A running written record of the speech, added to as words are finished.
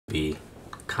be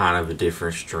kind of a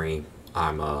different stream.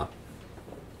 I'm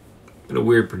in a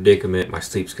weird predicament. My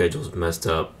sleep schedule's messed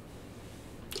up.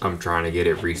 I'm trying to get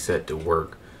it reset to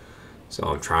work, so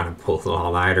I'm trying to pull the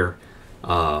all-nighter.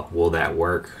 Will that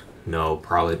work? No,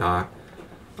 probably not.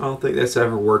 I don't think that's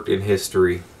ever worked in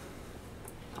history.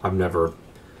 I've never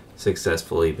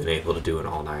successfully been able to do an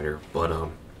all-nighter, but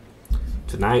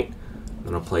tonight I'm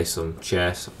gonna play some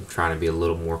chess. I'm trying to be a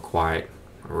little more quiet.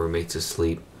 My roommate's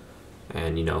asleep,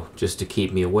 and just to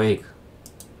keep me awake,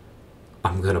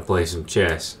 I'm gonna play some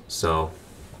chess. So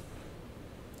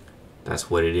that's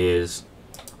what it is.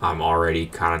 I'm already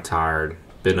kind of tired.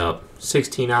 Been up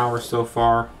 16 hours so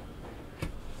far.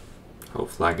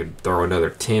 Hopefully I could throw another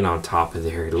 10 on top of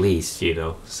there at least,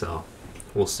 so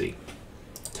we'll see.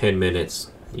 10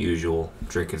 minutes, usual,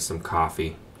 drinking some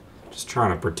coffee. Just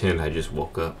trying to pretend I just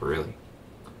woke up, really.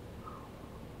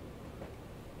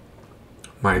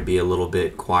 Might be a little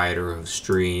bit quieter of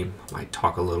stream, might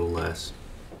talk a little less.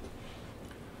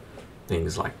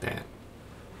 Things like that.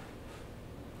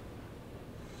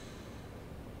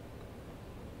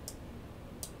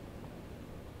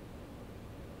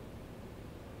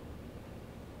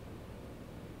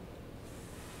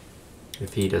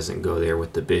 If he doesn't go there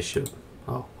with the bishop.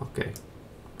 Oh, okay.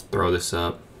 Throw this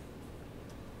up.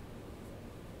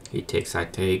 He takes, I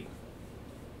take.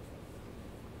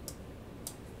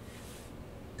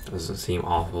 Doesn't seem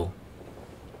awful.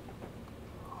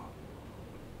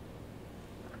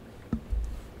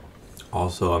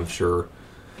 Also, I'm sure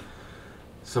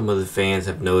some of the fans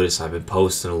have noticed I've been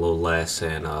posting a little less,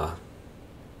 and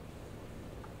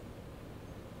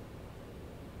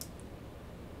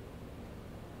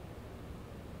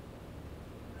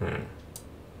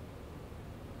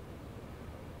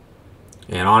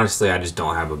and honestly, I just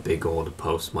don't have a big goal to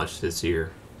post much this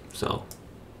year, so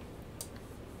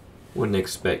wouldn't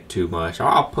expect too much.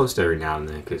 I'll post every now and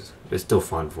then because it's still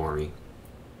fun for me.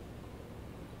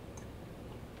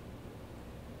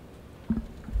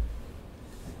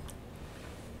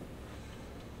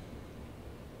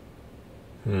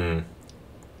 I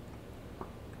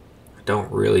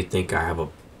don't really think I have a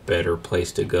better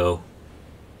place to go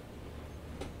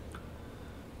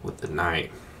with the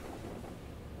knight.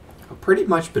 I've pretty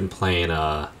much been playing,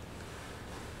 I've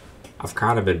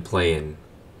kind of been playing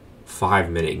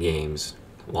 5-minute games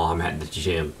while I'm at the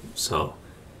gym, so,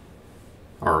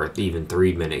 or even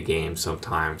 3-minute games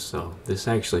sometimes, so this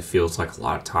actually feels like a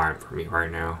lot of time for me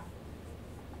right now.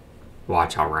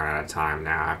 Watch, I'll run out of time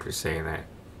now after saying that.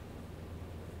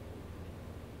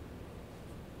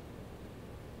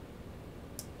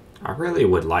 I really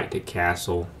would like to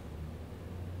castle.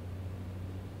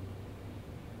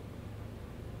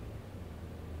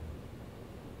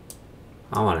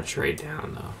 I want to trade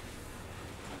down though.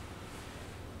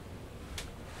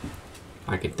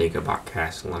 I can think about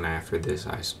castling after this,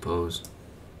 I suppose.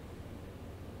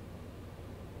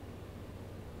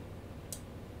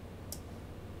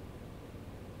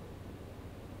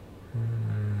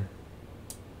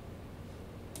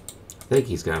 I think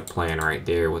he's got a plan right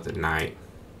there with the knight.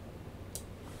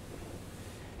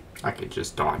 I could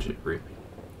just dodge it, really.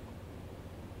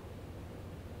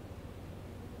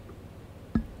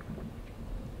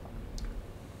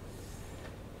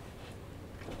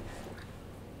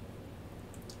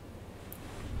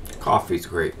 Coffee's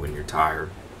great when you're tired.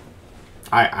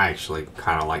 I actually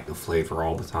kind of like the flavor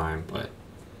all the time, but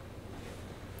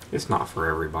it's not for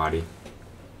everybody.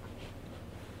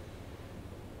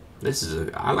 This is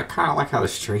I kind of like how the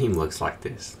stream looks like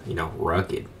this,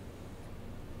 rugged.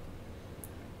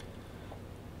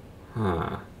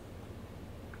 Huh.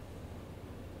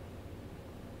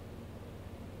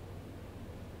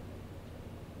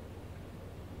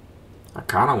 I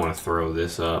kind of want to throw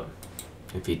this up.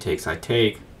 If he takes, I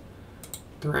take.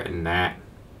 Threaten that,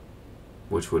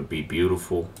 which would be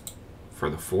beautiful for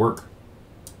the fork.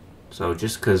 So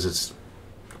just because it's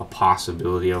a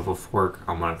possibility of a fork,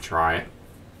 I'm going to try it.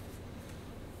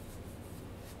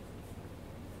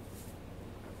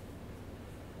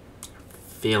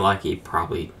 Feel like he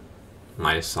probably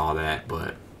might have saw that,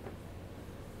 but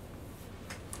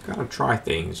gotta try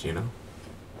things,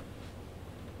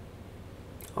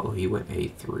 Oh, he went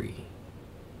A3.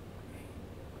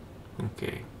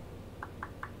 Okay.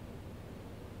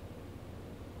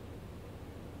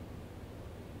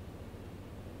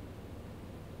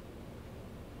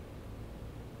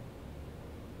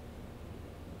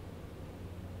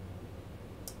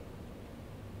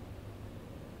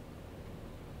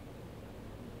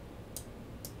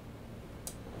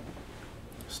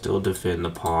 Still defend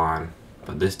the pawn,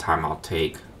 but this time I'll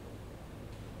take.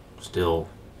 Still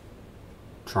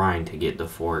trying to get the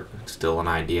fork. It's still an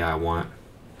idea I want.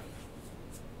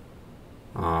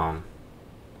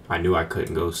 I knew I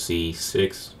couldn't go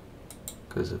c6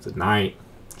 because of the knight.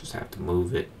 Just have to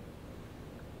move it.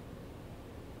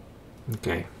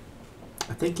 Okay.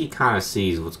 I think he kind of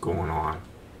sees what's going on.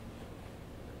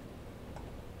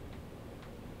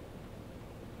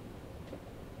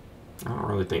 I don't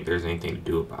really think there's anything to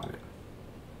do about it.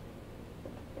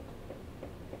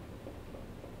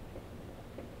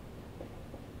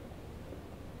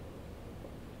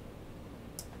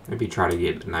 Maybe try to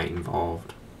get the knight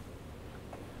involved.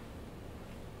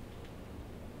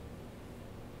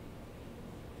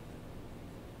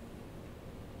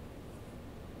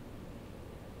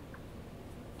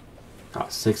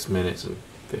 About 6 minutes and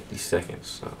 50 seconds,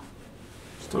 so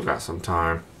still got some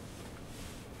time.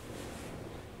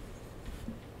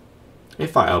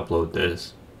 If I upload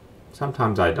this,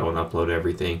 sometimes I don't upload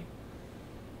everything.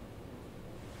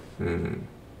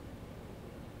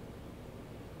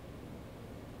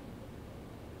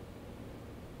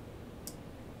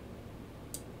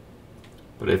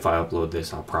 But if I upload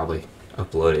this, I'll probably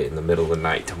upload it in the middle of the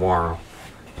night tomorrow.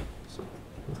 So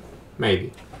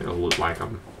maybe it'll look like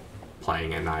I'm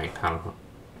playing at night. I don't know.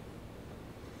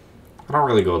 I don't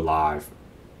really go live.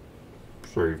 I'm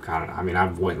sure you've kind of. I mean,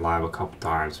 I've went live a couple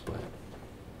times, but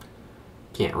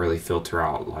can't really filter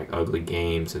out like ugly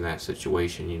games in that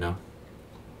situation, you know.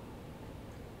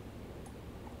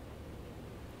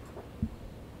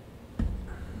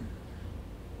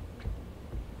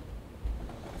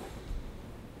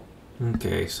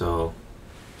 Okay, so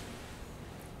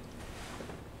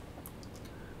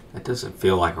that doesn't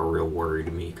feel like a real worry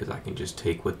to me because I can just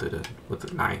take with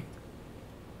the knight.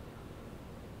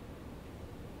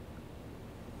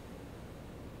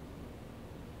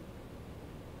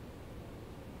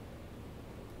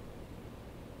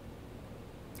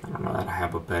 I don't know that I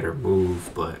have a better move,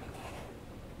 but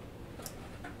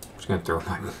I'm just gonna throw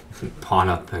my pawn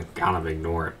up and kind of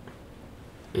ignore it.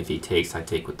 If he takes, I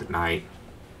take with the knight.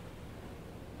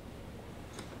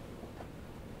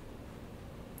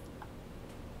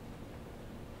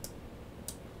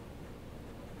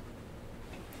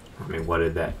 I mean, what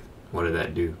did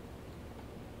that do?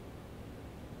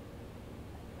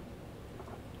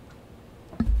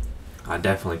 I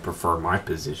definitely prefer my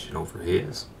position over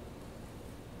his.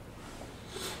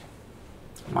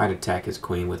 I might attack his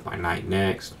queen with my knight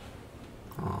next.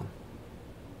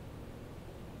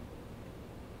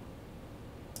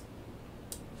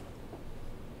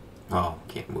 Oh,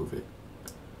 can't move it.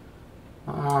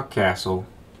 Castle.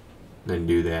 Then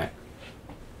do that.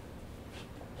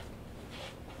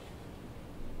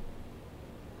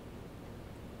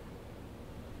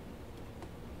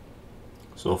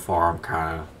 So far,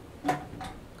 I'm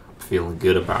feeling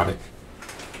good about it.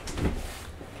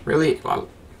 Really,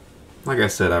 like I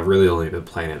said, I've really only been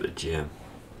playing at the gym.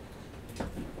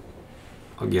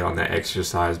 I'll get on that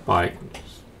exercise bike,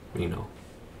 you know.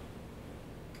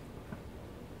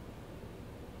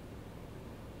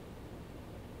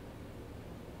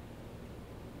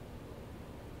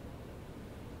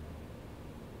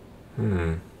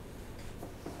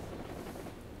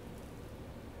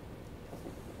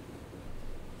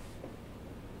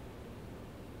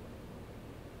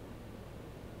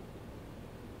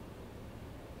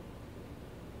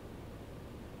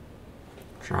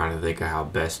 Trying to think of how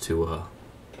best to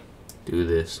do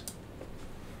this.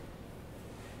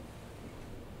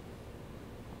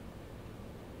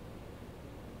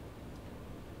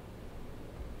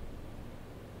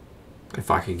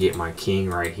 If I could get my king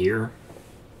right here,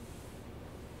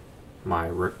 my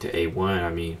rook to a1, I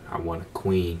mean, I want a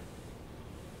queen.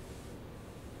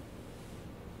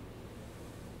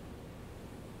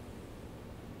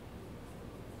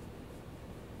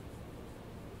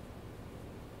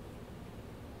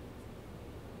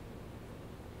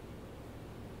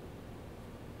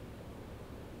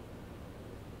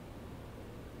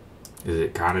 Is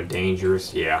it kind of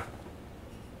dangerous? Yeah.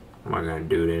 Am I going to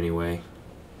do it anyway?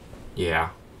 Yeah.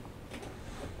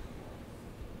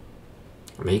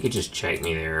 I mean, he could just check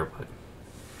me there, but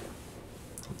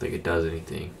I don't think it does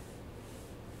anything.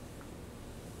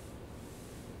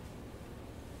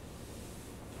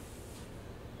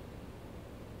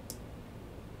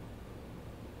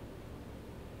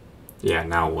 Yeah,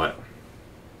 now what?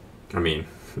 I mean,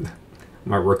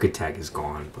 my rook attack is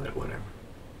gone, but whatever.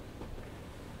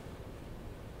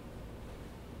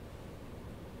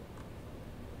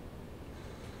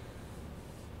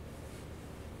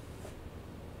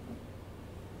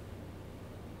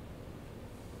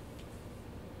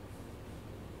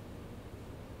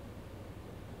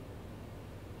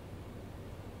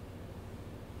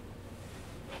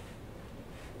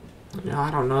 You know,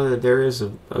 I don't know that there is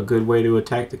a good way to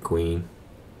attack the queen.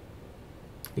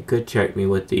 He could check me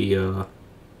with the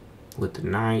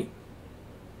knight.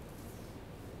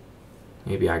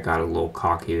 Maybe I got a little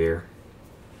cocky there.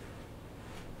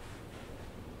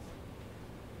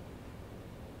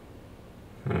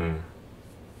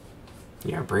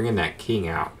 Yeah, bringing that king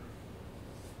out.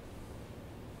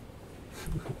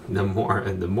 The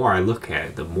more I look at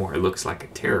it, the more it looks like a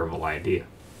terrible idea.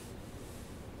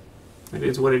 It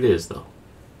is what it is, though.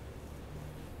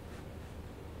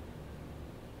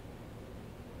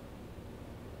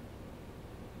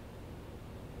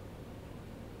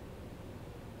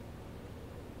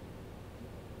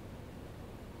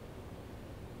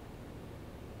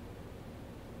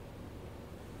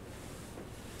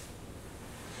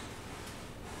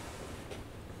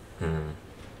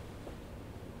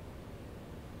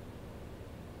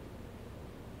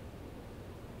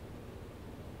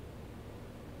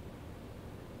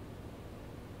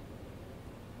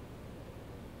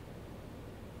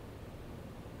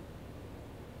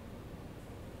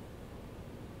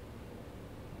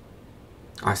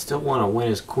 I still want to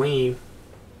win as queen.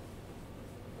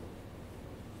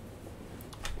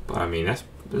 But I mean, that's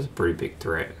a pretty big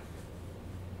threat.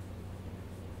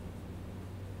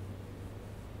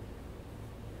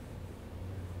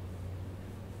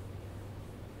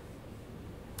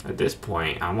 At this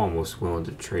point, I'm almost willing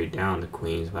to trade down the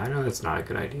queens, but I know that's not a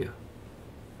good idea.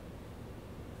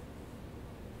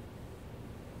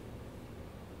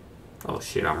 Oh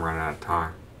shit, I'm running out of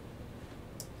time.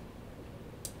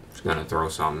 Just gonna throw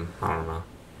something. I don't know.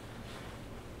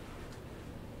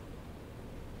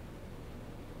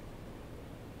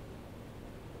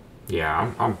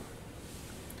 Yeah,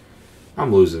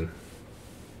 I'm losing.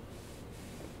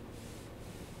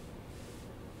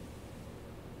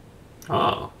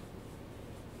 Oh.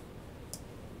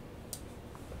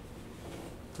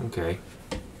 Okay.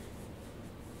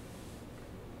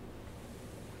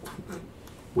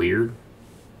 Weird.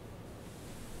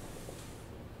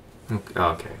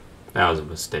 Okay. That was a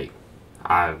mistake.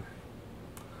 That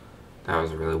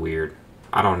was really weird.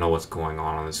 I don't know what's going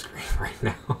on the screen right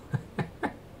now.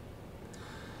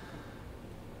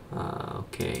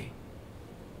 Okay.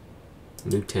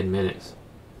 New 10 minutes.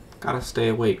 Gotta stay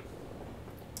awake.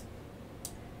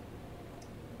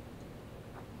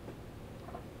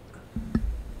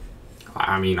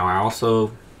 I mean, I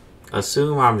also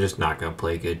assume I'm just not gonna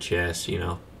play good chess, you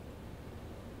know.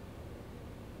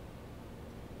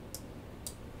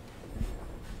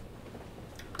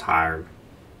 Tired.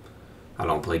 I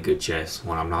don't play good chess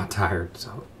when I'm not tired,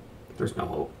 so there's no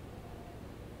hope.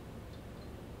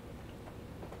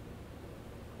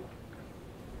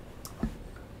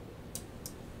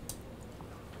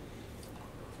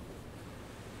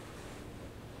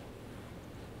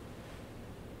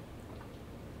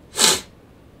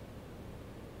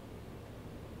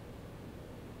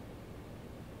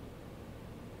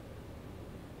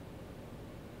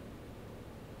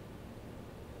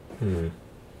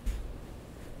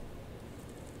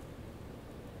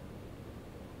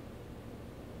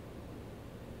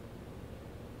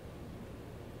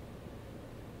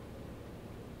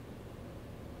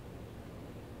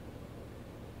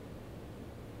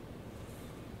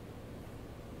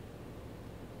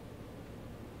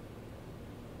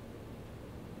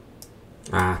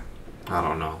 I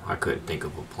don't know. I couldn't think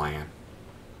of a plan.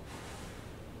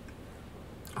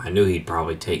 I knew he'd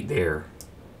probably take there.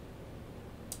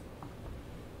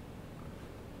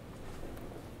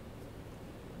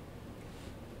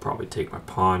 Probably take my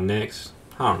pawn next.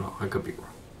 I don't know. I could be wrong.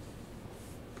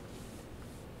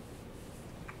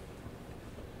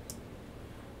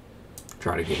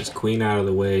 Try to get his queen out of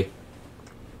the way.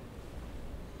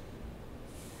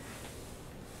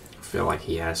 I feel like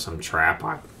he has some trap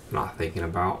I'm not thinking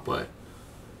about, but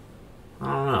I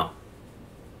don't know.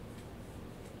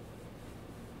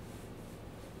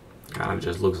 Kind of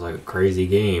just looks like a crazy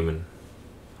game, and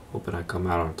hoping I come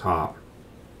out on top.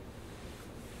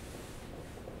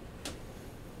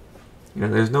 You know,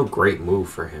 there's no great move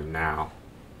for him now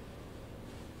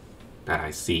that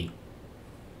I see.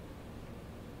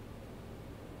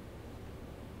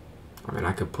 I mean,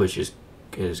 I could push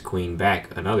his queen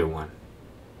back another one.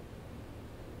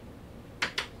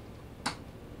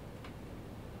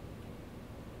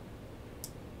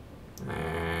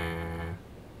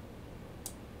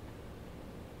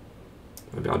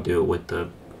 Maybe I'll do it with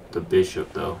the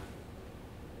bishop, though.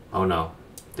 Oh no,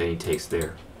 then he takes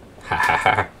there.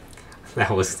 that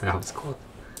was cool.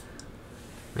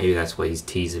 Maybe that's what he's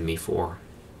teasing me for.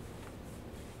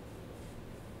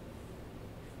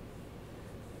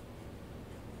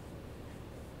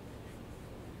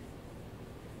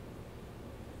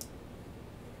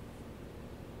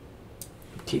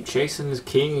 keep chasing his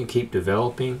king and keep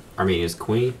developing. I mean, his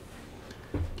queen.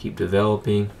 Keep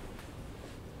developing.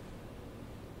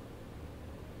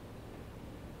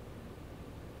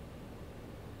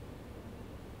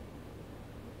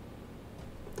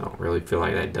 Don't really feel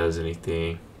like that does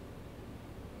anything.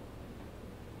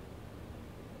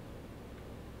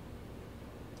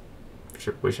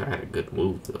 Sure wish I had a good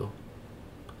move though.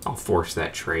 I'll force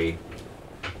that trade.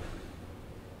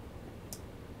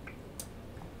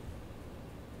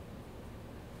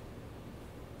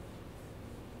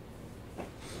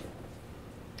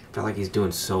 I feel like he's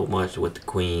doing so much with the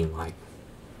queen, like,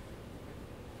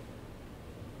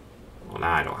 well,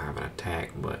 now I don't have an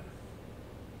attack, but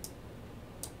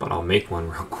I'll make one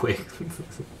real quick.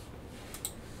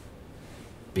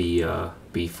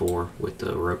 B4 with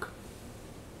the rook.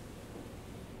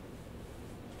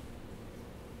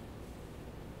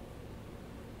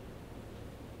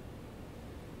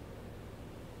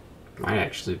 Might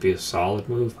actually be a solid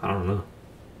move. I don't know.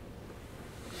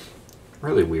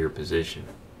 Really weird position.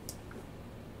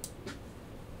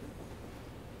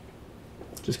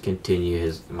 Just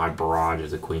continue my barrage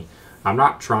as a queen. I'm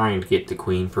not trying to get the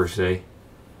queen per se.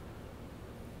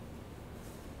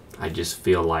 I just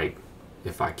feel like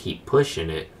if I keep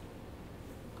pushing it,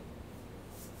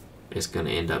 it's going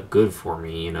to end up good for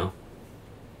me, you know?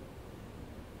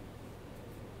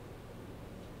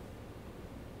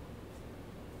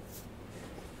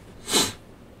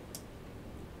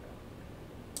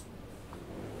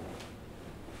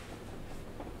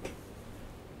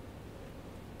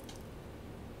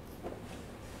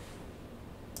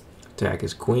 Attack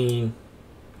his queen.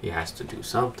 He has to do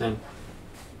something.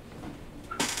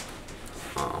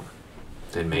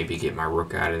 Then maybe get my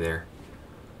rook out of there.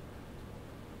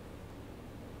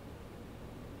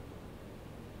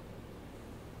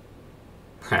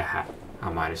 Haha, I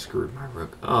might have screwed my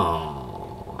rook.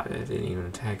 Oh, I didn't even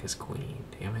attack his queen.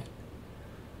 Damn it.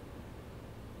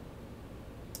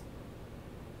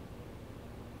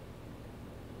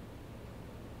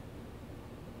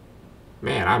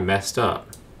 Man, I messed up.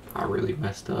 I really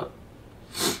messed up.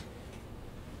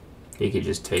 He could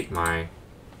just take my...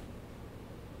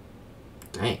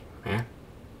 Dang, man.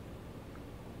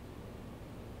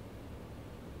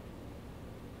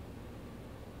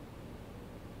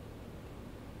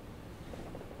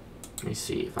 Let me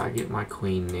see, if I get my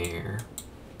queen there,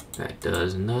 that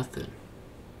does nothing.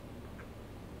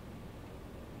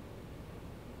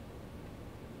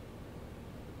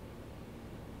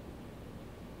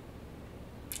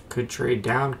 Could trade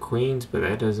down queens, but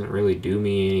that doesn't really do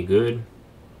me any good.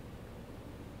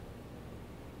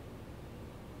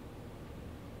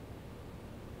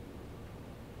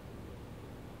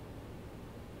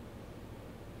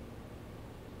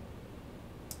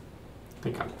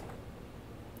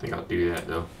 I think I'll do that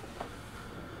though.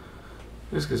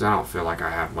 Just because I don't feel like I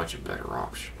have much of a better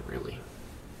option, really.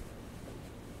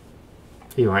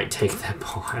 He might take that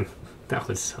pawn. That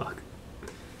would suck.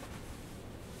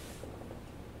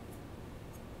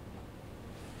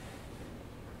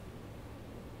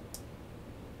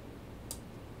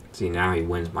 See, now he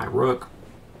wins my rook.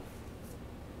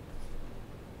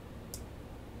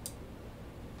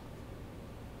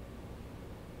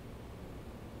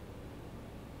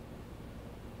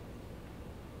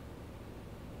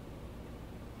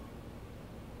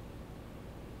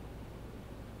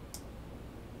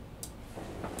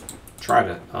 Try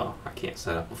to... Oh, I can't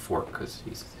set up a fork because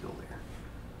he's still there.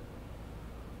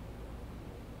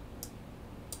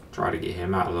 Try to get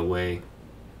him out of the way.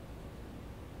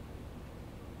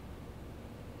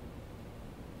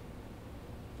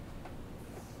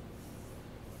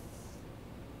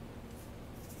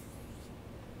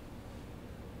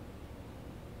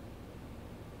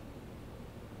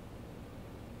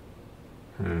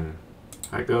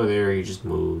 If I go there, he just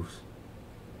moves.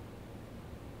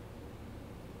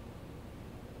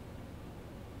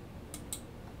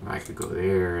 I could go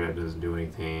there, that doesn't do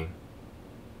anything.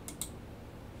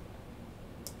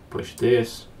 Push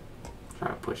this, try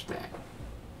to push that.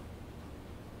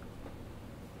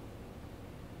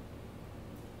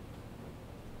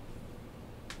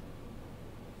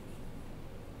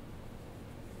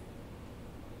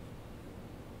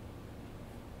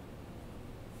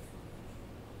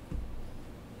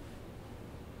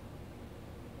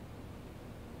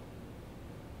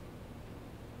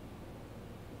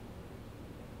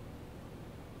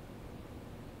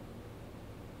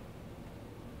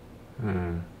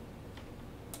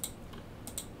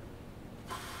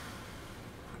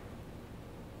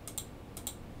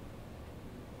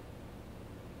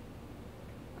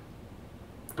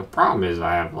 The problem is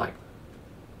I have like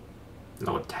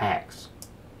no attacks.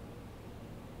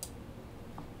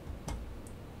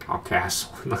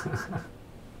 castle.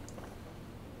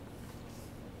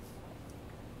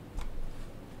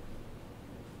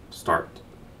 Start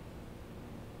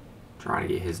trying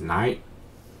to get his knight.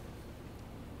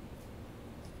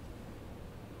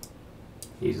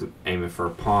 He's aiming for a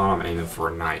pawn, I'm aiming for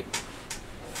a knight.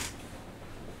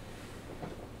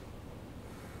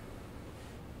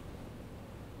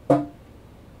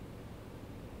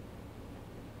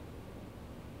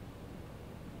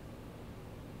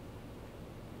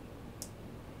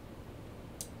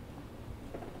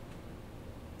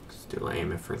 Still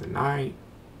aiming for the knight.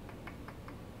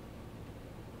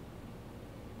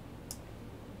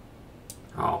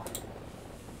 Oh,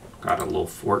 got a little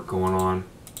fort going on.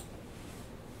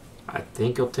 I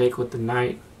think he'll take with the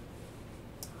knight.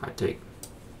 I take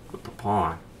with the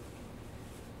pawn.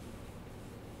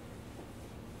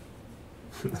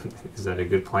 Is that a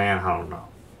good plan? I don't know.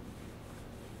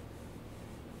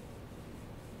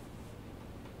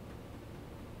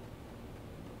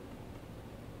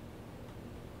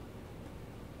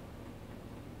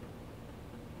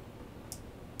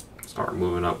 Start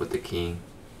moving up with the king.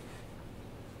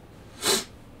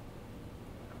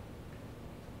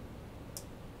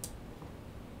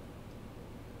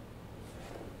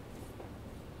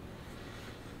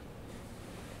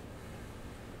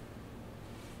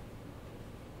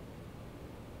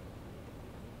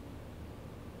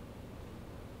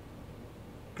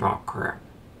 Oh, crap.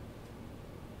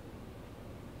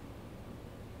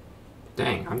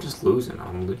 Dang, I'm just losing.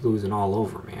 I'm losing all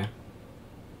over, man.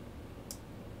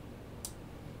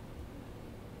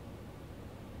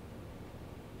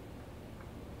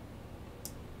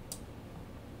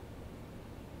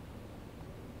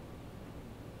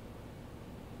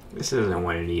 This isn't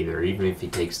winning either, even if he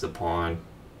takes the pawn.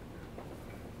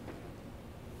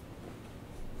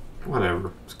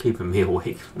 Whatever, it's keeping me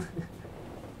awake.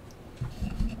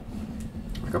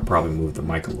 I could probably move the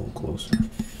mic a little closer.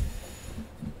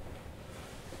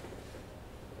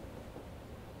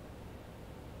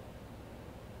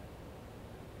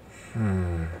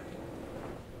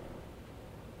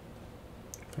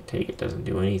 If I take it, doesn't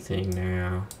do anything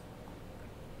now.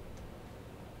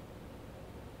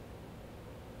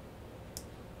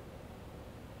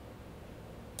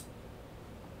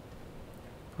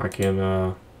 I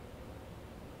can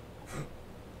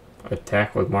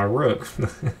attack with my rook.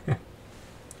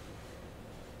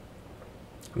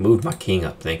 I moved my king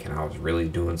up thinking I was really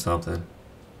doing something.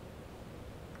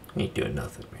 Ain't doing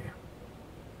nothing, man.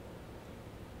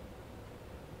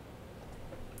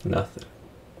 Nothing.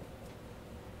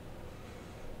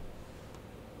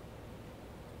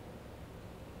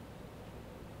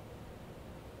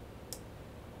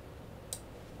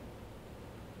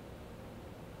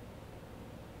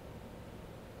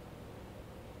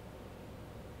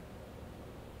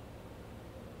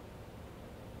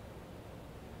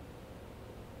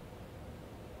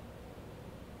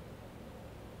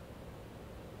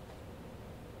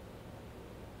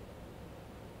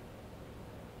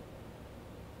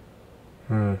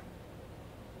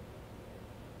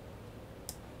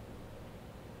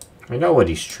 I know what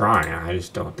he's trying, I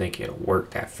just don't think it'll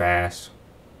work that fast.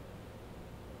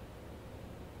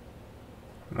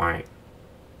 Might.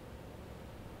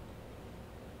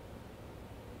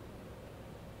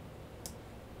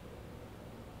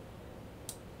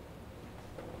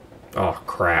 Oh,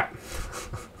 crap.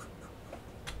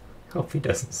 Hope he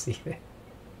doesn't see that.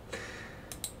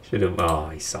 Should have. Oh,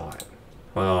 he saw it.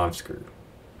 Well, I'm screwed.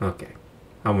 Okay.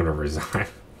 I'm gonna resign.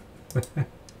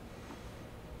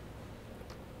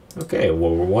 Okay,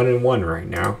 well, we're 1-1 right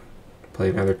now. Play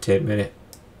another 10-minute.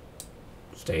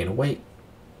 Staying awake.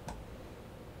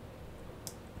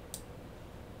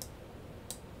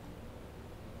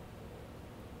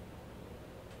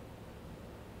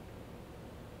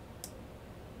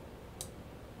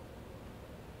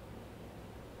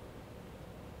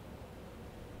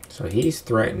 So he's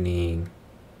threatening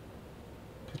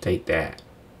to take that.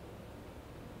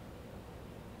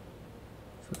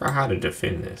 Figure out how to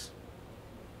defend this.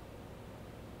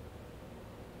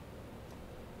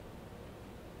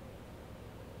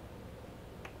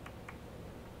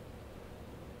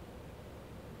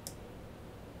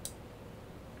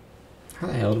 How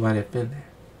the hell do I defend that?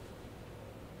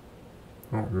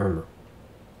 I don't remember.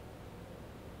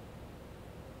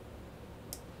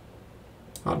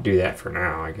 I'll do that for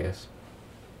now, I guess.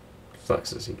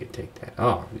 Sucks as he could take that.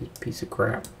 Oh, piece of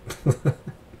crap.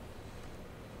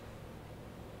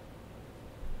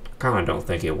 Kinda don't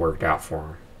think it worked out for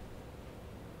him.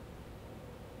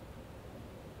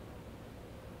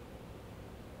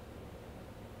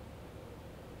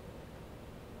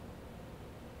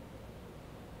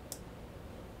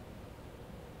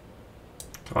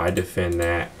 So I defend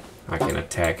that. I can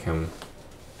attack him.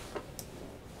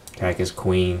 Attack his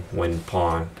queen, win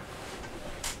pawn.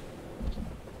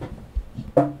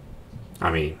 I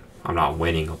mean, I'm not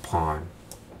winning a pawn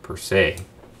per se.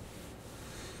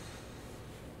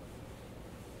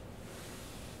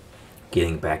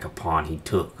 Getting back a pawn he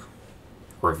took.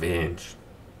 Revenge.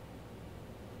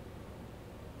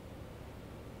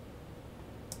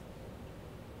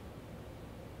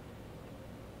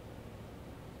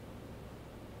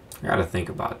 I gotta think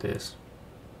about this.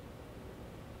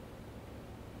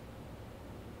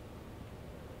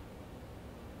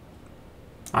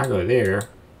 I go there.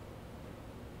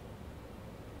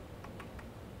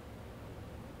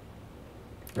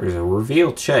 There's a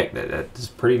reveal check that is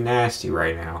pretty nasty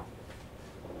right now.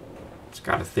 Just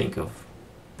gotta think of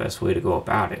best way to go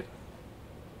about it.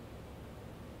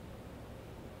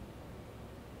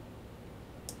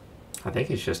 I think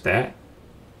it's just that.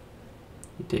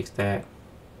 He takes that.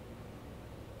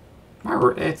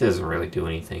 It doesn't really do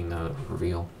anything though,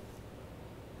 reveal.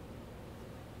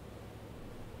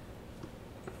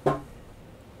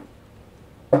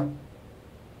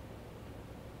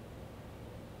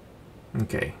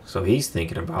 Okay, so he's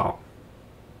thinking about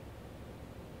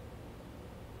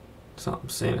something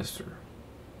sinister.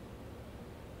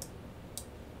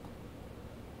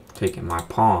 Taking my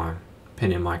pawn,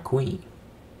 pinning my queen.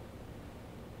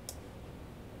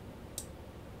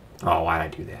 Oh, why'd I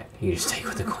do that? You just take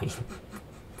with the queen.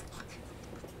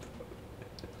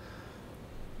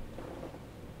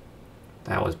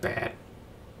 That was bad.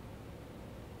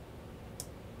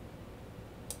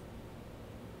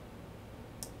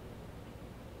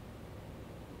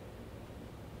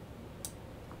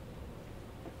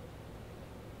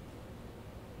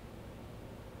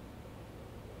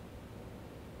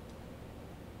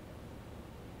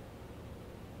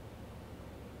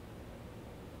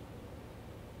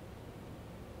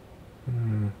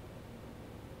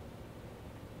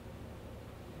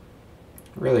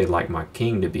 Really like my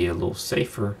king to be a little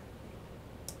safer.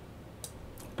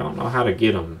 Don't know how to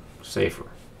get him safer.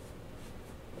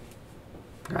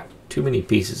 Got too many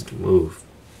pieces to move.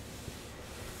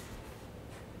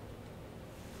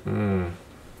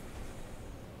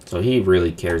 So he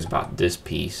really cares about this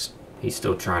piece. He's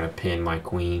still trying to pin my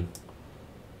queen.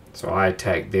 So I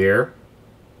attack there.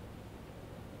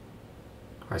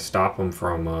 I stop him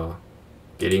from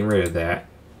getting rid of that,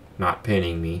 not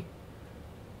pinning me.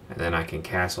 And then I can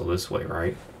castle this way,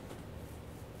 right?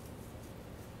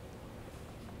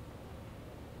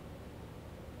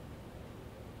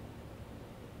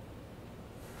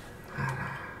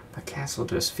 The castle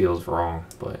just feels wrong,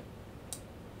 but...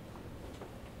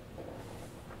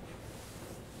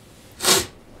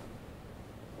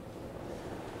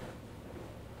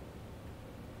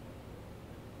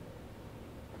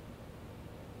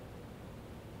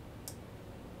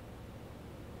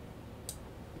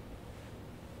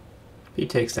 If he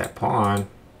takes that pawn,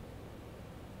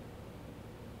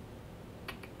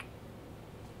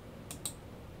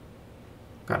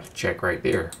 got to check right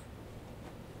there.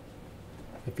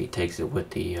 If he takes it with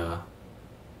the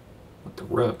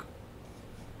rook.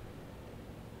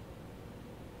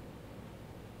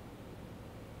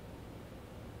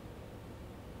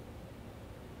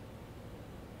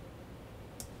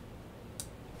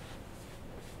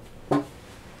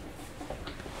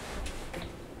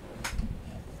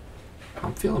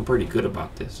 I'm feeling pretty good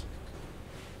about this.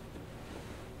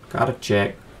 Gotta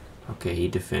check. Okay, he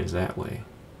defends that way.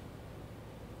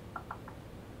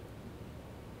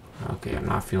 Okay, I'm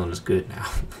not feeling as good now.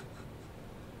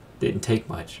 Didn't take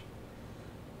much.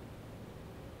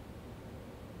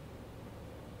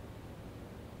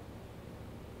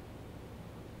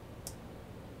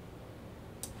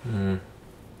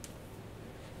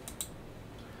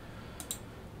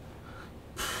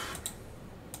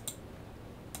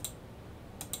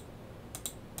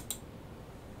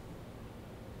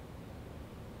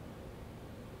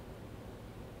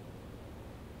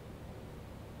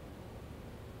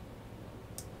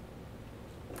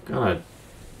 Gonna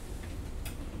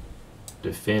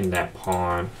defend that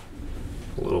pawn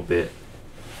a little bit.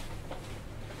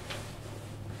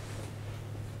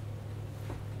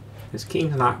 This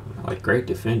king's not like great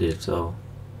defended, so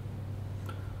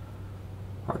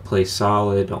I play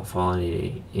solid, don't fall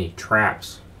into any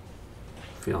traps.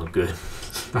 Feeling good.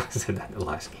 I said that in the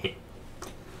last game. I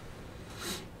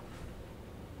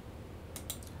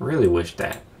really wish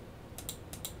that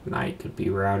knight could be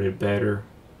routed better.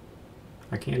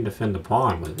 I can't defend the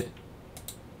pawn with it.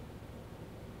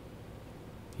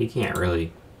 He can't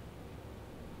really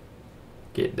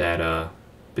get that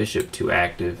bishop too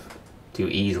active too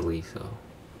easily, so.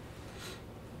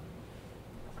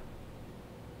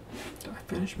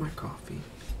 finish my coffee.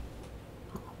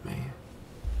 Oh, man.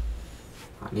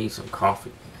 I need some coffee,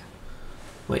 man.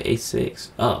 Wait,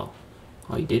 A6. Oh.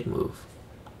 Oh, he did move.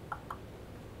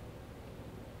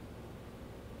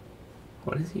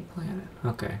 What is he planning?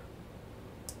 Okay.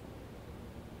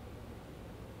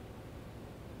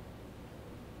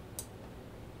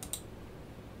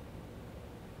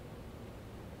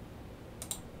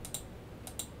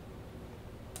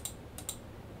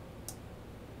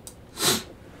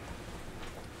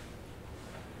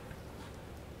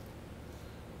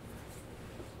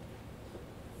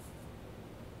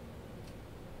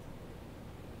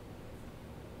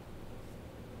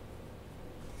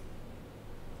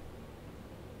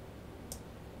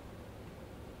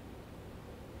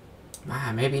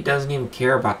 Man, maybe he doesn't even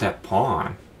care about that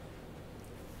pawn.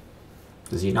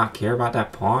 Does he not care about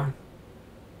that pawn?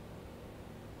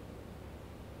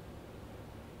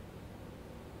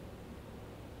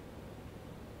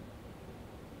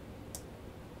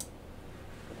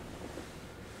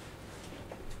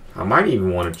 I might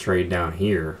even want to trade down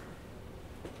here.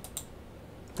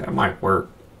 That might work.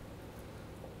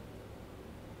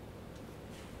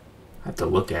 I have to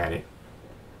look at it.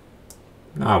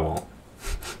 No, I won't.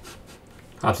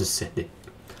 I'll just send it.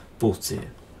 Full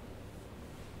send.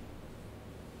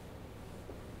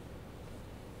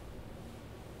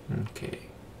 Okay.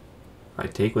 If I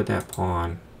take with that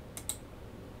pawn,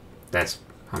 that's,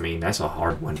 I mean, that's a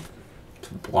hard one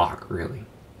to block, really.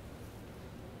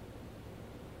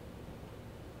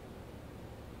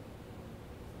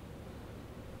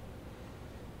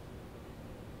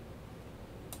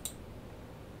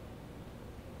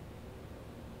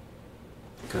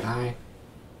 Could I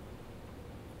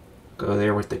go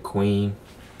there with the queen,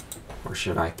 or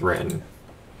should I threaten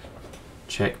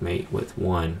checkmate with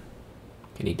one?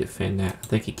 Can he defend that? I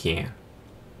think he can.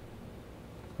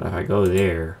 But if I go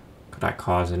there, could I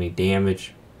cause any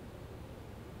damage?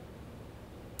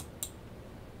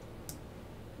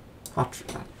 I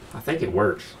think it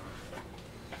works.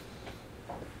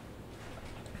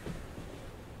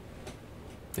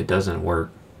 It doesn't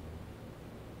work.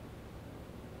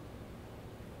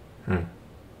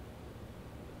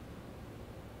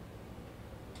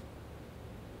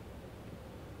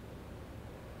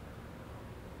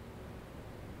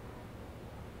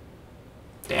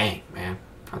 Dang, man.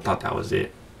 I thought that was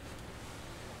it.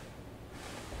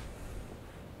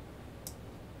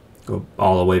 Go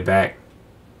all the way back.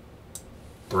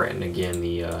 Threaten again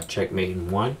the checkmate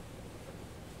in one.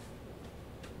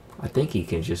 I think he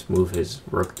can just move his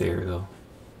rook there, though.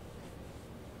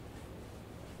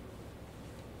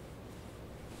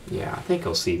 Yeah, I think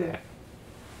he'll see that.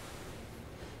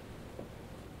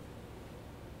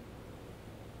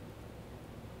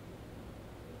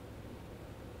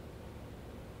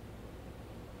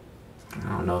 I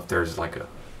don't know if there's like a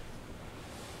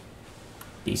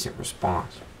decent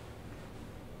response.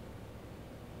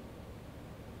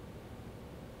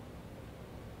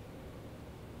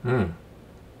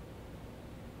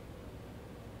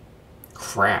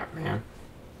 Crap, man.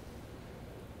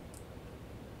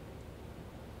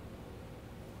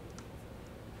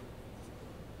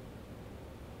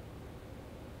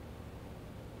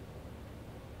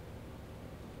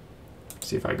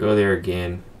 See, if I go there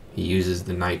again, he uses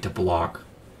the knight to block.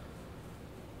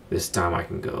 This time I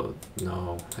can go,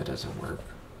 no, that doesn't work.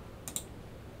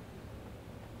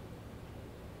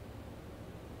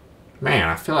 Man,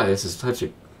 I feel like this is such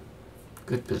a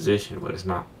good position, but it's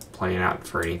not playing out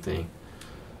for anything.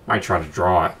 I might try to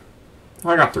draw it.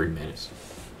 Well, I got 3 minutes.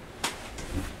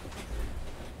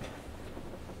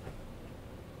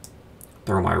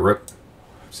 Throw my rook,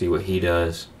 see what he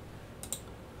does.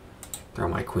 Throw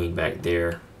my queen back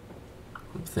there.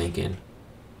 I'm thinking.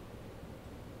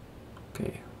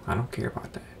 Okay, I don't care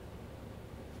about that.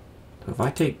 So if I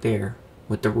take there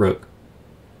with the rook,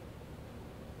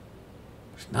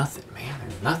 there's nothing, man.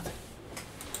 There's nothing.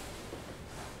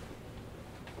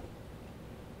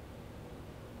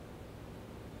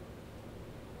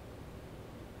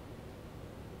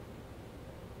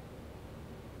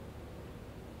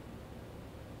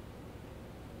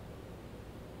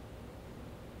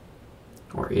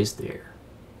 Or is there?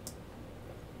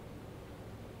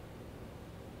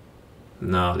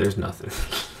 No, there's nothing.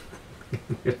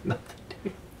 There's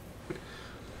nothing.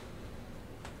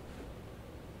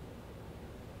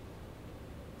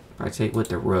 If I take with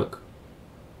the rook,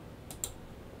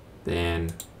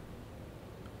 then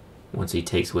once he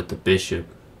takes with the bishop,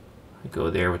 I go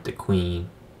there with the queen.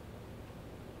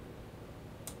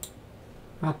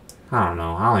 I don't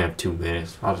know. I only have 2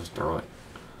 minutes. I'll just throw it.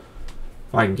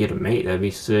 If I can get a mate, that'd be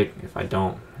sick. If I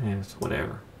don't, it's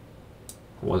whatever.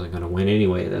 I wasn't going to win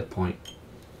anyway at that point.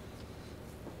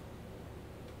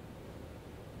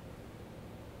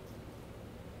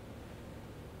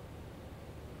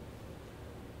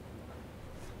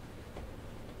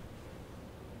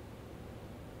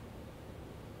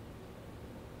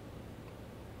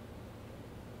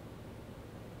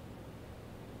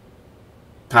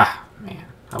 Ah, man.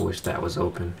 I wish that was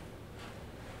open.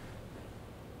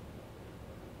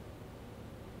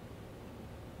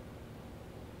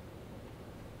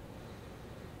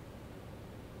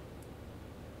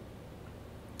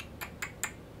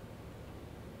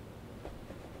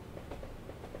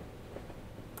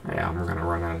 Yeah, I'm gonna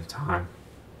run out of time.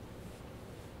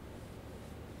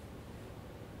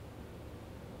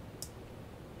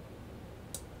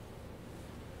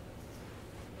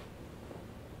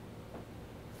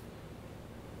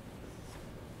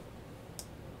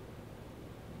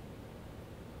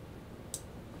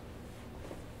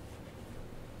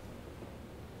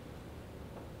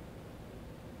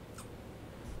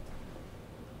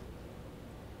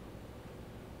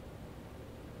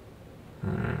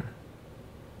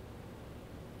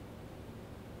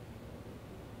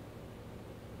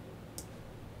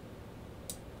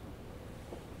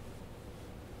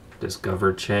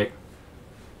 Discover check.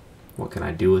 What can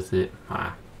I do with it?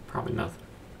 Ah, probably nothing.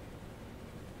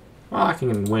 Well, I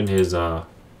can win his, I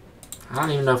don't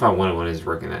even know if I want to win his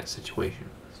work in that situation.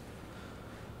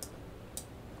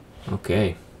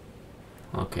 Okay.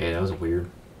 Okay, that was weird.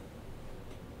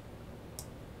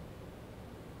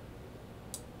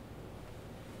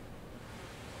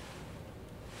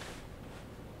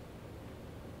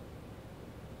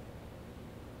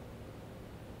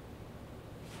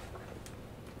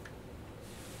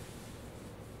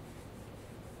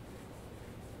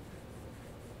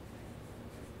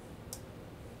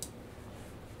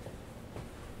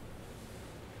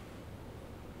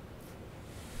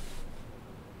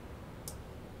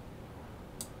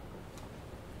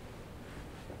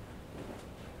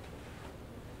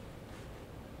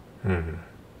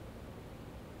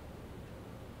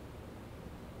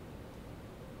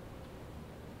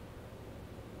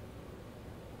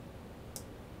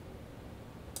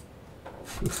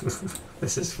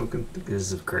 This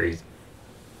is crazy.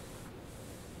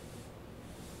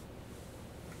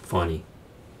 Funny.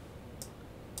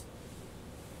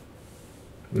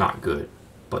 Not good,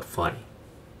 but funny.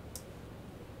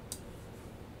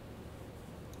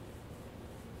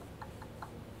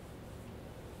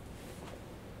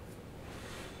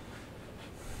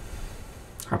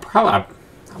 I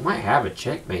might have a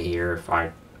checkmate here if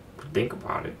I think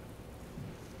about it.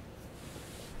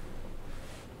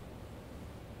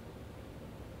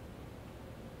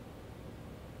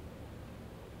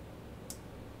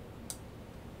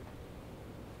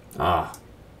 Ah.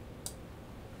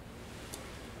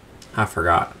 I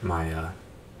forgot my,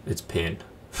 it's pinned.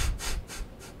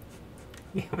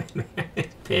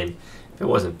 It's pinned. If it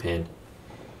wasn't pinned.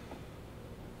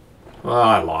 Well,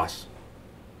 I lost.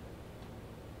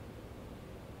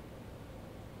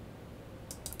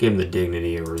 Give him the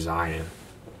dignity of resigning.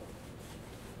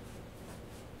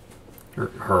 Or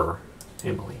her.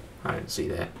 Emily. I didn't see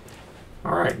that.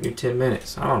 Alright, new 10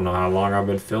 minutes. I don't know how long I've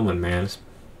been filming, man. It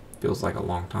feels like a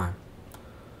long time.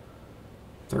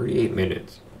 38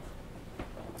 minutes.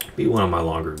 Be one of my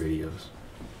longer videos.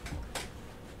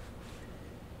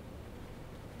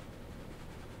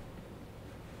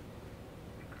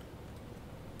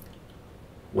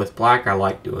 With Black, I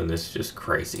like doing this just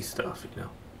crazy stuff, you know.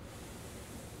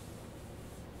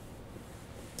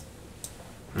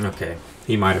 Okay,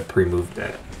 he might have pre-moved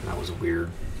that. That was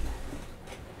weird.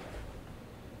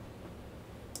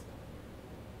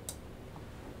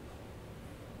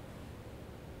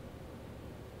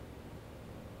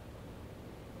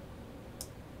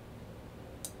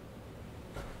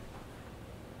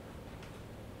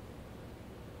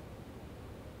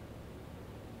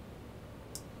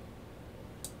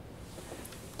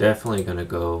 Definitely gonna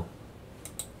go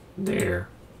there.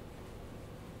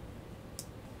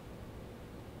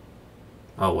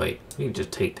 Oh wait, you can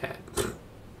just take that.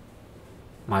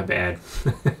 My bad.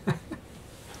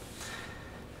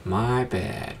 My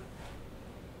bad.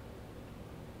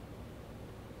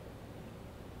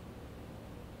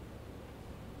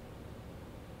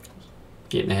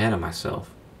 Getting ahead of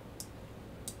myself.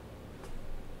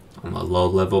 I'm a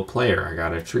low-level player. I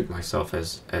gotta treat myself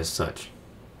as such.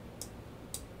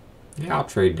 Yeah, I'll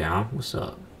trade down. What's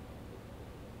up?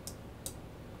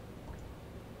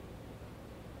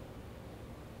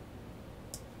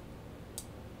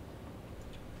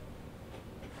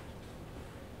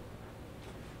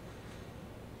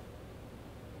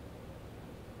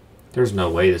 There's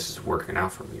no way this is working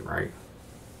out for me, right?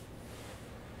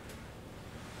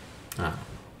 Oh.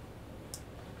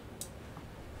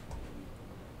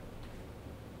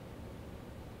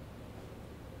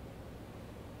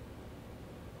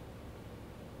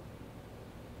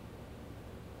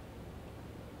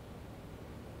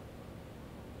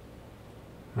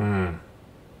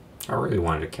 I really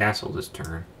wanted to castle this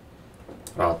turn.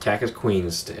 But I'll attack his queen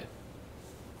instead.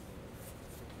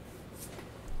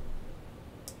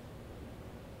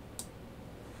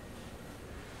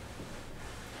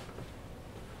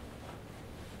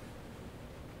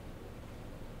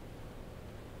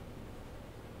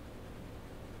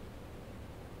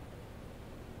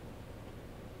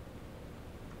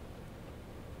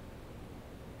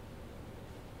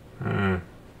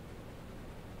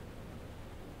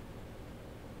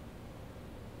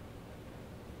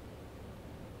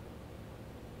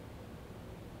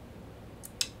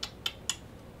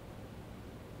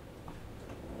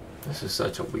 This is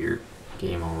such a weird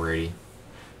game already.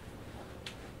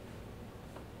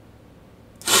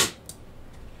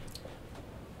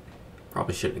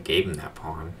 Probably shouldn't have gave him that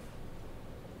pawn.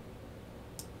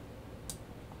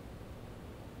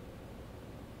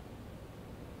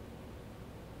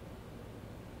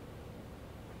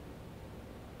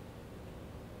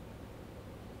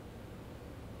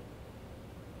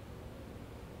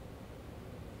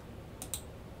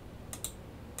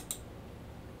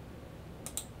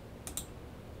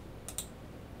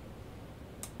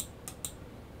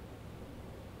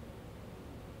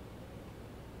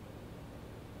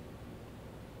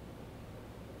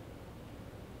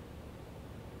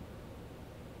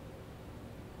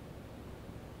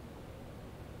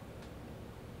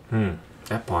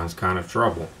 That pawn's kind of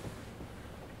trouble.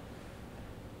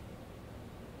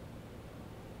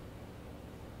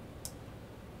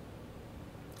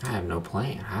 I have no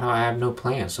plan. How do I have no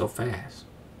plan so fast?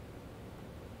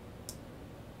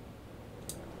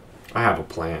 I have a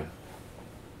plan.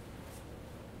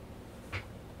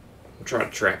 I'm trying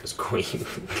to trap his queen.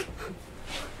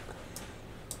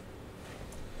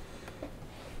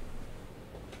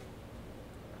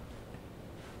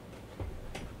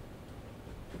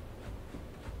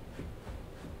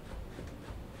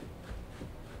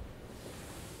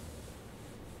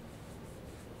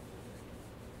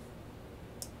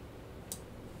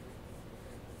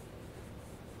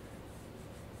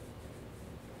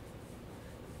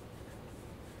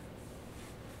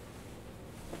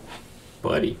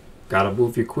 Buddy, gotta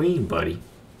move your queen, buddy.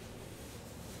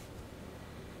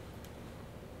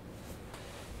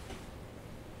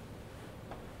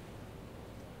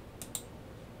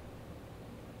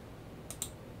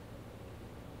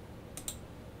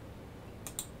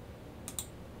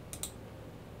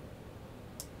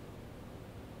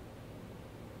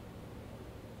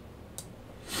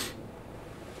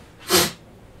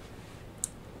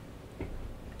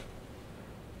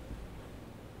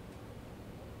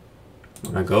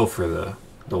 I'm gonna go for the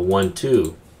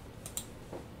 1-2.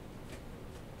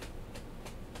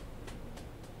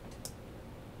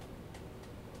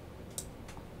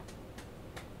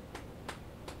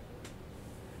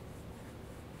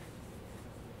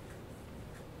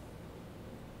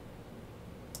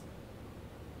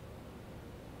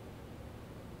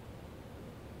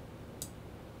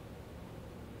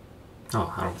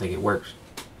 Oh, I don't think it works.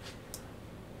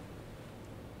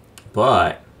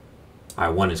 But I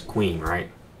won his queen, right?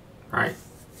 Right?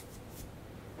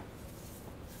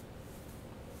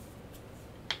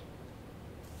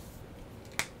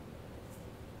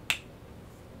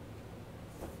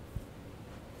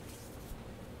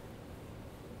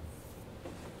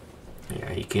 Yeah,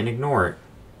 he can't ignore it.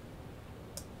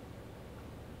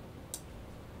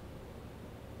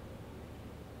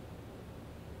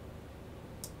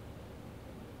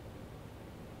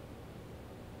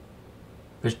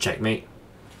 There's checkmate.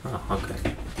 Oh,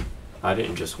 okay. I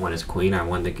didn't just win his queen, I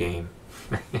won the game.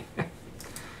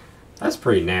 That's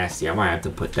pretty nasty. I might have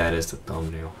to put that as the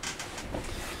thumbnail.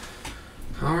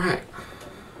 Alright.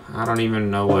 I don't even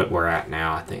know what we're at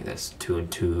now. I think that's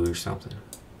 2-2 or something.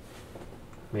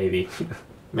 Maybe.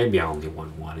 Maybe I only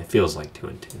won one. It feels like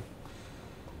 2-2.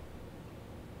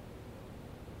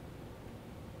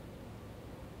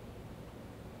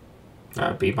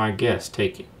 That'd be my guess.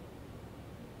 Take it.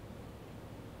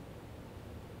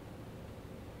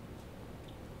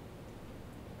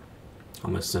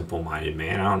 I'm a simple-minded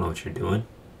man. I don't know what you're doing.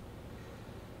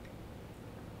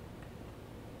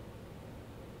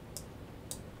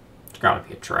 It's gotta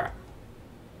be a trap.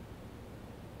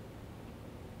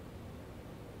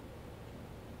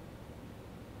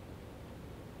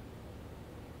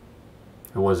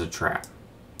 It was a trap.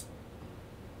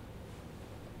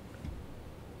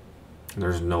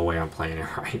 There's no way I'm playing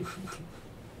it right.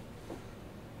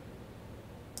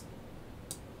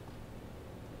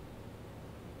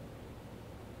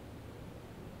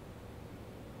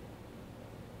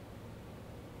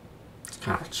 It's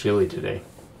kind of chilly today.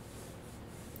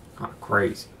 Kind of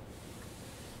crazy.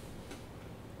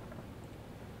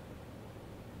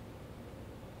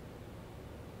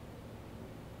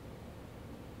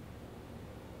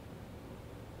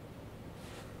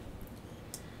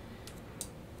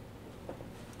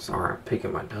 Sorry, I'm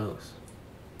picking my nose.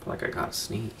 I feel like I gotta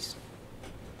sneeze.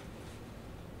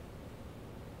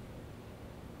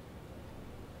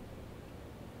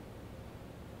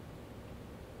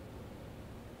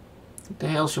 What the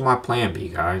hell should my plan be,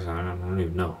 guys? I don't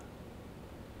even know.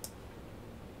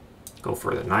 Go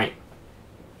for the knight.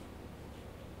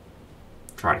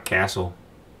 Try to castle.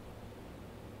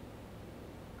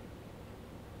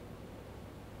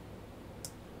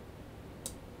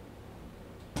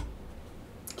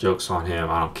 Joke's on him.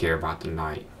 I don't care about the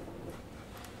knight.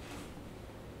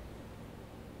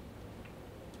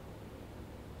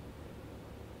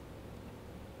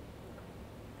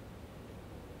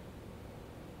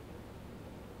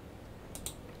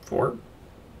 Fort.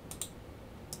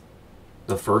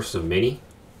 The first of many.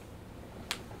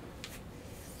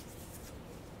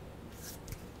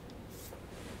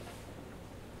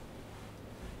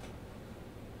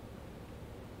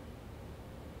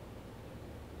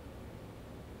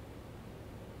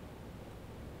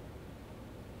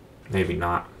 Maybe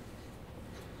not.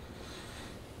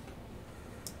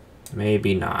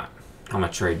 Maybe not. I'm gonna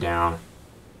trade down.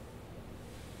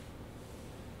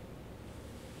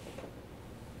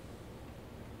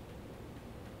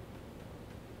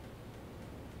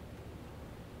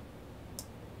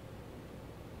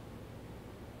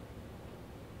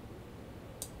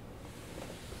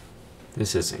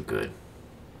 This isn't good.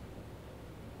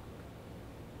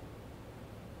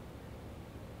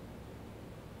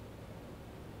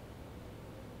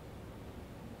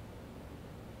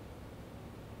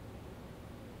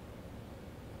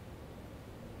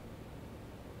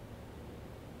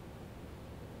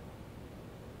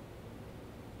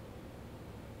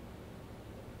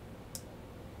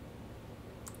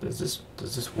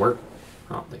 Does this work?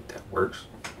 I don't think that works.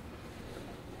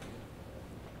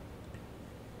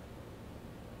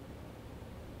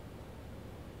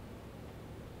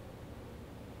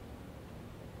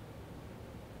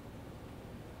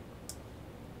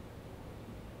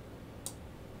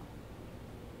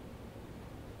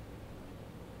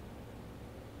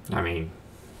 I mean,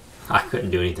 I couldn't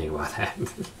do anything about that.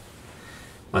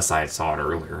 Unless I had saw it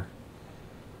earlier.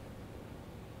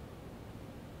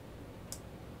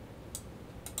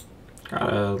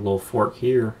 Got a little fork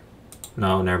here.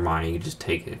 No, never mind. You can just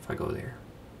take it if I go there.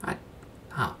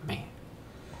 Oh, man.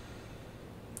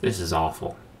 This is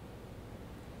awful.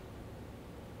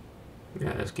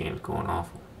 Yeah, this game's going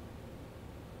awful.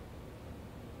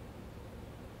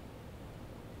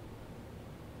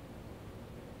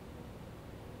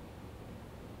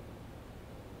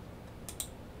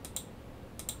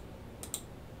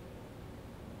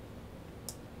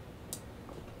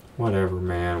 Whatever,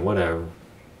 man. Whatever.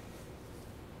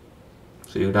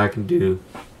 See what I can do.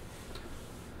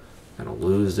 I'm gonna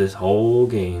lose this whole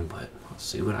game, but I'll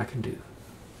see what I can do.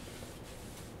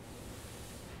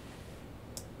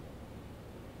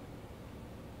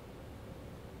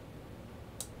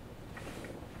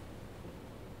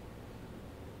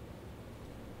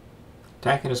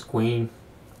 Attacking his queen.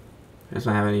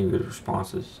 Doesn't have any good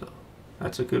responses, so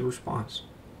that's a good response.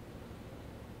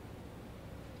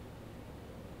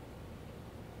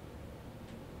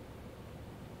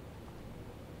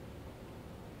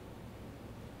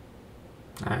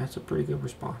 That's a pretty good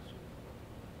response.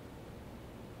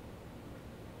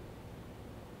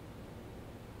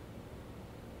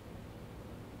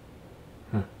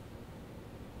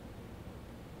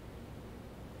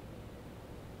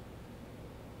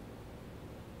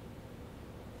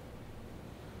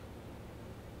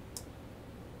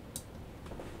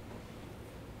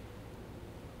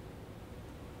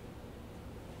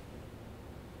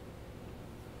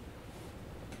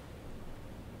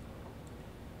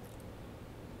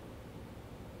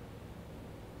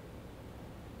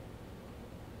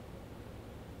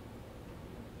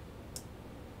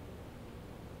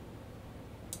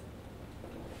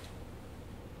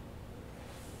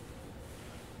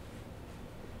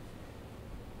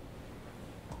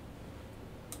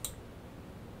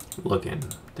 Looking,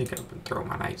 I think I'm gonna throw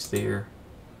my knights there.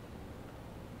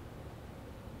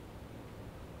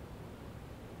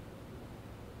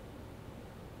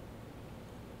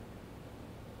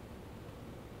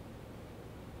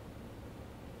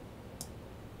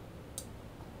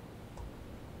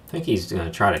 I think he's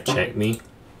gonna try to check me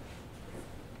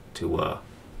to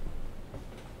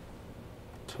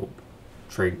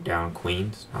trade down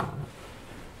queens. I don't know.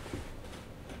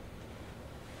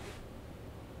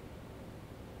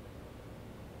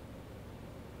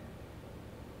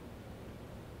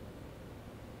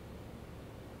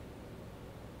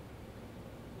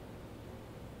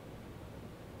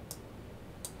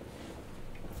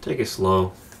 Take it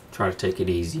slow. Try to take it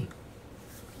easy.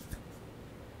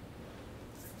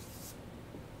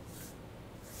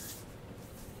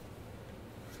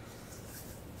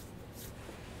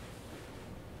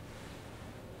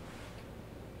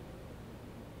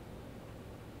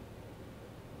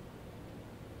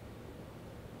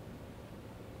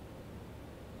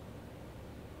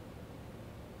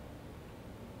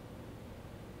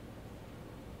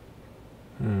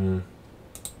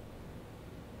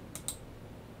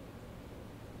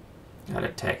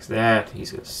 attacks that.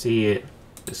 He's going to see it.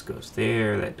 This goes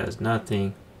there. That does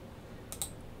nothing.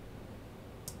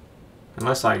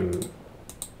 Unless I can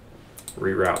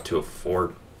reroute to a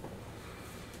fort.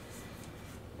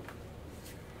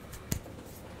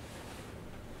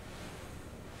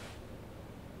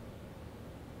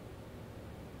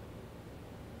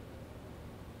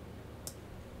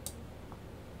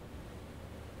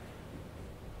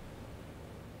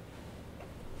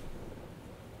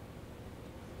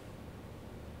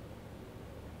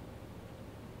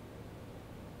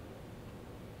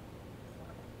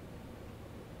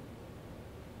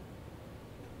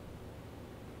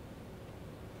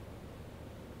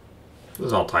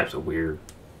 There's all types of weird.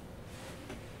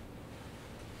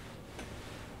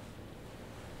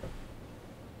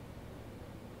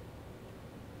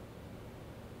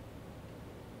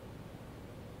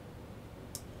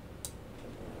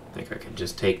 I think I can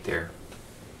just take there.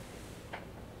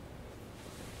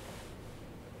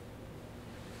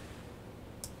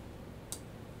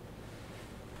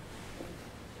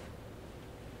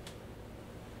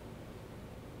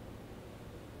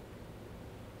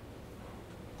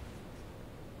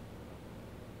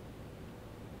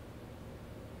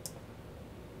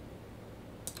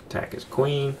 Attack his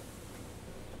queen.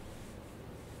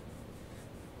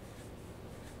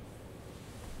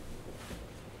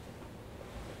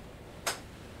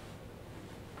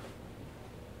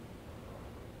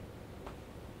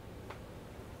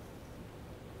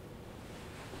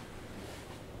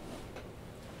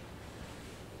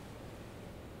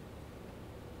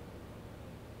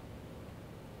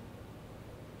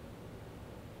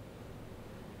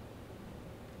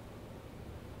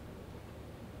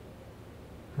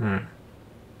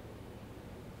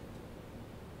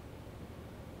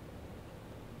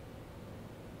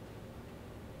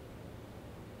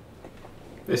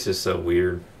 This is so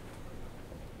weird.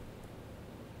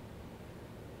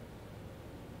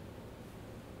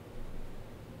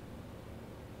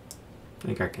 I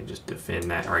think I can just defend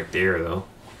that right there, though.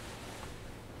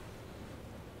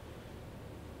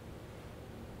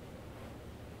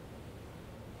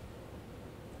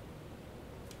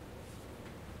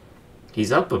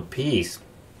 He's up a piece.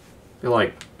 I feel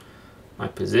like my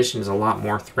position is a lot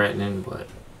more threatening, but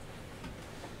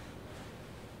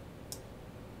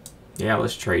yeah,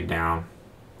 let's trade down.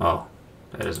 Oh,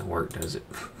 that doesn't work, does it?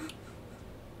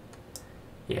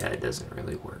 Yeah, it doesn't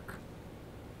really work.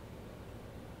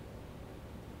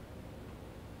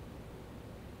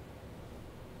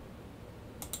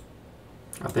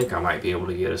 I think I might be able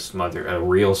to get a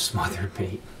real smother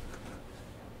mate.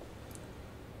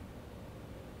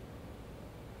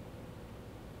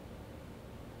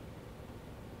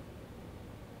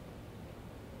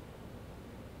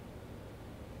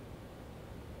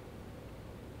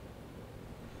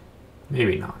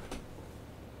 Maybe not.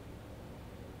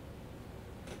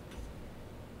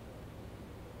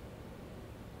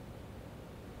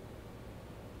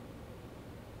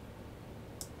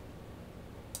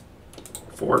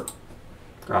 Fort.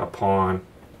 Got a pawn.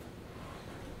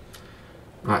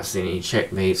 Not seeing any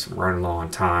checkmates. I'm running low on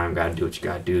time. Gotta do what you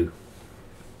gotta do.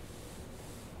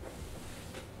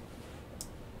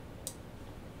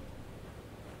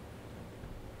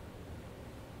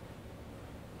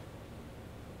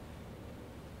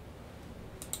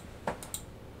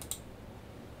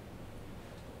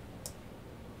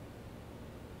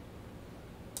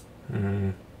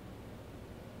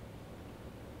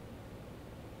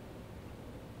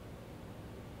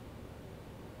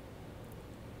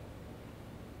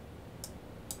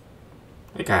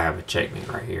 I think I have a checkmate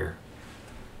right here.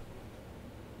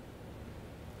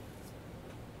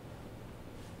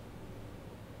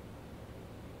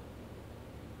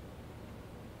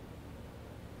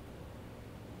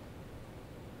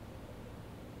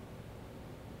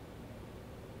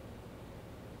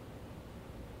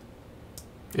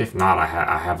 If not, I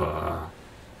have a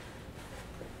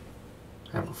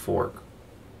fork.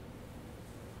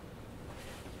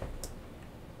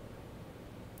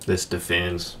 This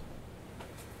defends.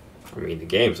 I mean, the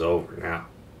game's over now.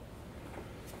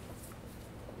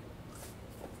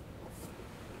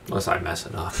 Unless I mess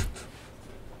it up.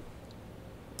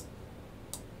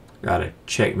 Got a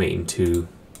checkmate in 2.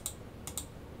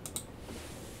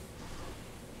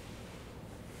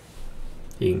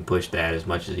 He can push that as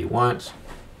much as he wants.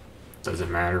 Doesn't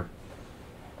matter.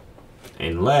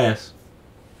 Unless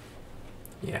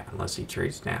he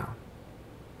trades down.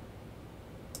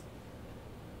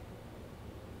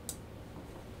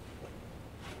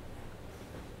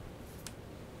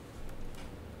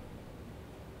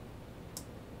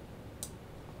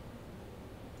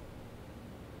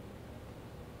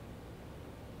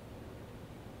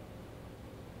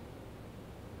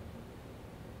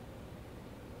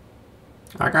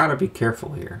 I gotta be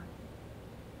careful here.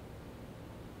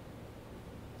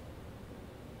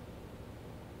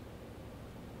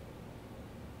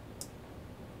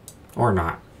 Or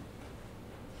not.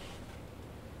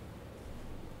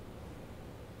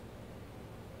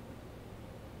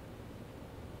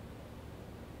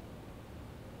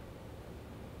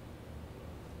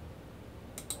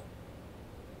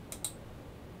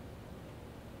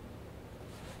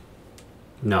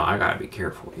 No, I gotta be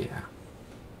careful, yeah.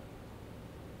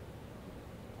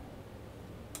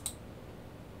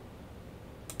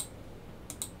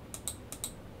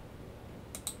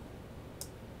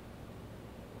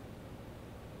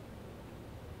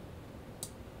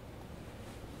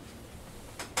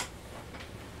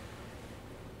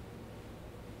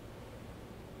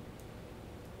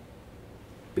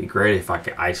 Be great if I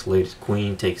could isolate his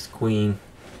queen, take his queen.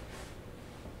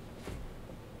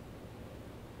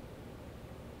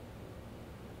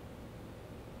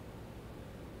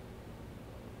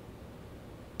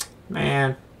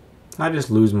 Man, I just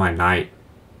lose my knight.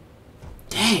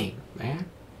 Dang, man.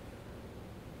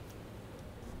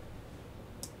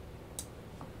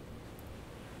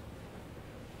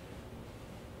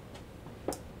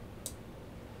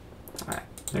 Alright,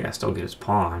 I think I still get his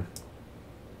pawn.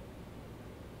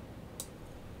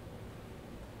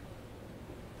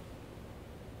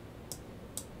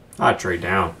 I'd trade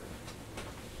down.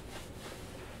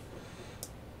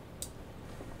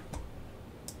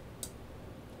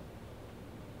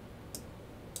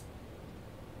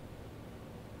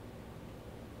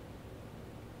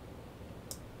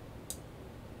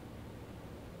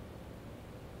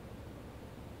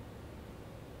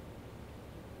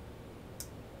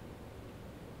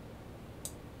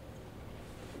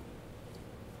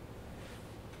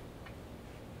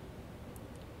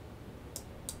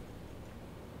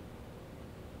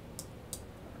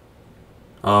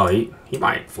 Oh, he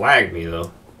might flag me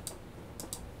though.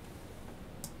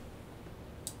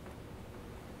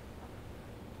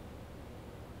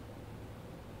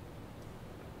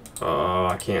 Oh,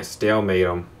 I can't stalemate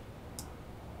him.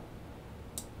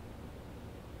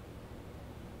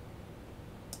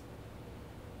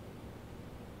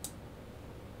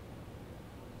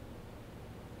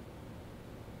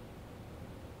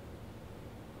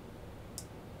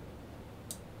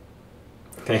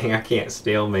 Dang, I can't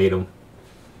stalemate him.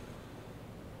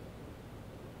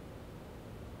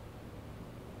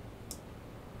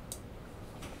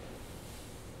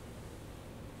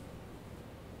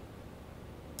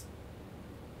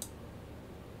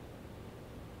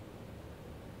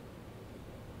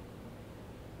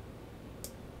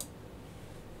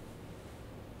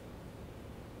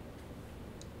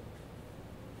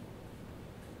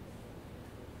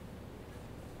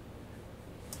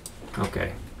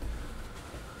 Okay.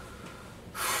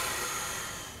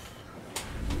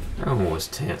 That one was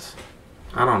tense.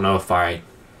 I don't know if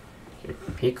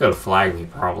he could have flagged me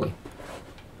probably.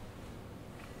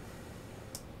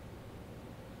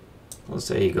 Let's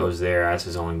say he goes there, that's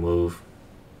his only move.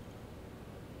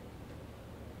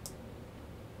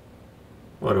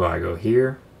 What do I go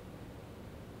here?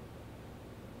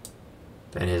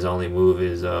 Then his only move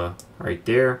is right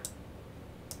there.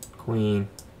 Queen.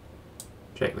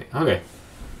 Checkmate. Okay.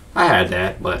 I had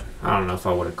that, but I don't know if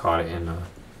I would have caught it in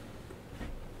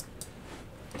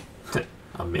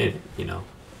a minute, you know.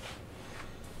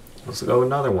 Let's go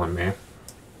another one, man.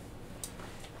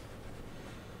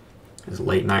 It's a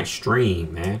late night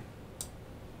stream, man.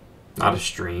 Not a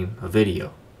stream, a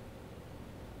video.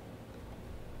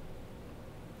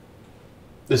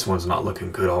 This one's not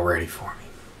looking good already for me.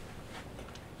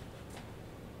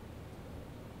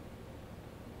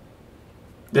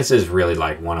 This is really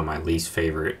like one of my least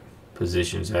favorite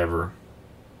positions ever.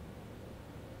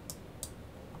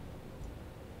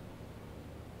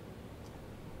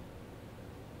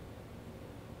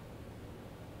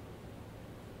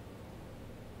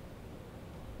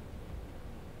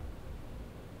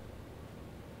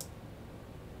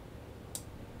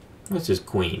 What's this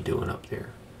queen doing up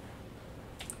there?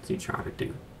 What's he trying to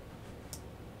do?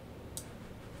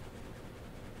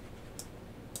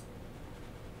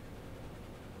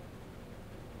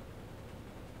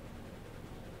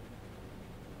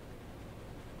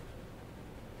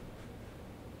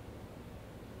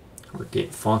 We're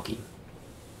getting funky.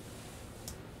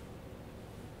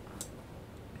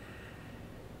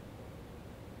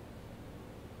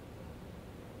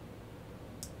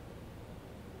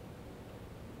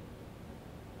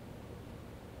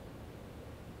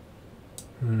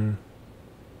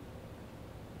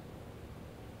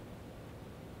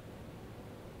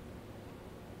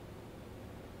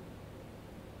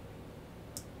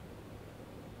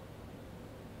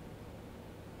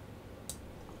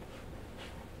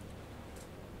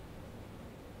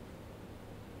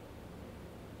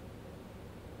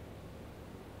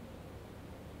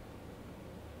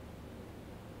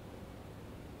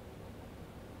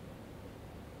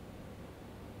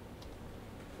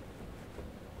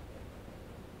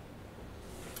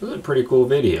 This is a pretty cool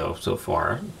video so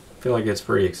far. I feel like it's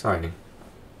pretty exciting.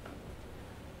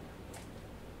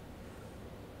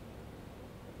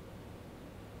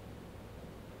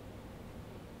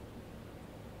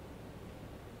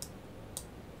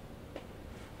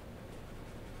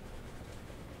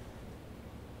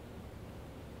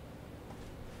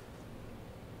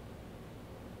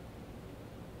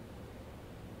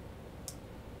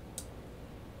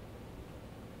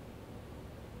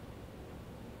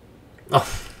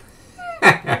 Oh.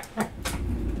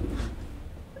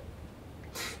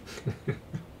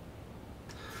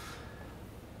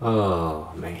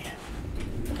 Oh, man.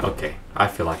 Okay, I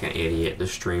feel like an idiot. The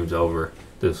stream's over.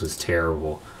 This was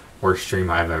terrible. Worst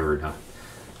stream I've ever done.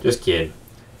 Just kidding.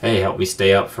 Hey, help me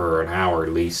stay up for an hour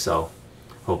at least, so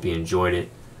hope you enjoyed it.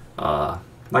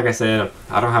 Like I said,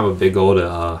 I don't have a big goal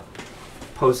to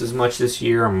post as much this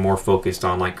year. I'm more focused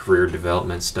on like career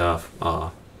development stuff.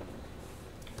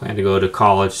 Plan to go to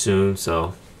college soon,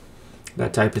 so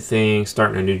that type of thing.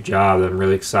 Starting a new job that I'm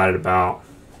really excited about.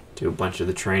 Do a bunch of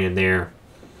the training there.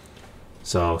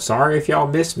 So sorry if y'all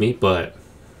missed me, but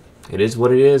it is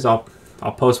what it is. I'll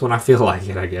post when I feel like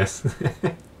it, I guess.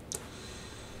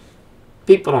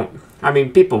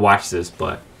 People watch this,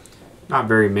 but not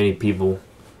very many people.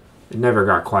 It never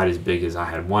got quite as big as I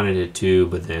had wanted it to,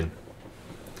 but then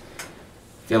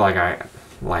I feel like I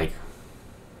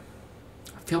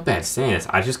feel bad saying this.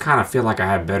 I just kind of feel like I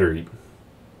have better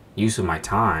use of my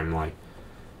time, like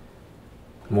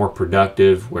more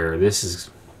productive, where this is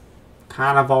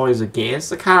kind of always a game.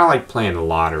 It's kind of like playing the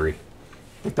lottery.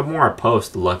 Like the more I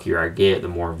post, the luckier I get, the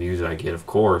more views I get, of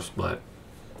course, but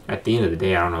at the end of the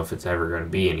day, I don't know if it's ever going to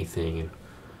be anything, and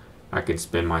I could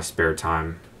spend my spare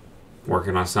time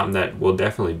working on something that will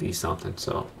definitely be something,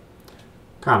 so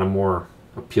kind of more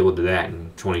appealed to that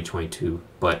in 2022,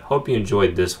 but hope you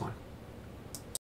enjoyed this one.